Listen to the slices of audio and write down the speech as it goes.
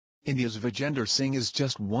India's Vijender Singh is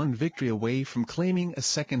just one victory away from claiming a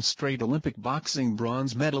second straight Olympic boxing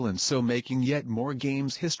bronze medal and so making yet more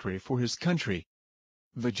games history for his country.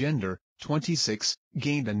 Vijender, 26,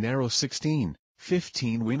 gained a narrow 16-15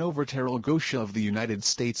 win over Terrell Gosha of the United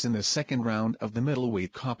States in the second round of the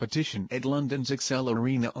middleweight competition at London's Excel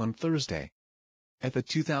Arena on Thursday. At the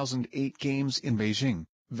 2008 Games in Beijing,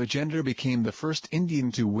 Vijender became the first Indian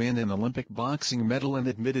to win an Olympic boxing medal and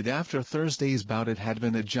admitted after Thursday's bout it had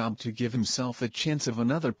been a job to give himself a chance of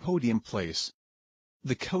another podium place.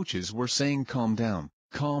 The coaches were saying calm down,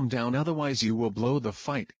 otherwise you will blow the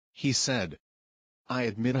fight, he said. I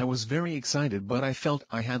admit I was very excited but I felt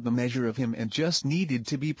I had the measure of him and just needed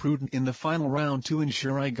to be prudent in the final round to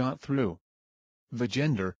ensure I got through.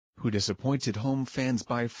 Vijender, who disappointed home fans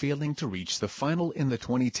by failing to reach the final in the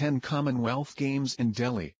 2010 Commonwealth Games in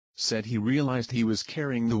Delhi, said he realized he was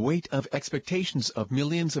carrying the weight of expectations of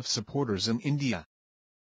millions of supporters in India.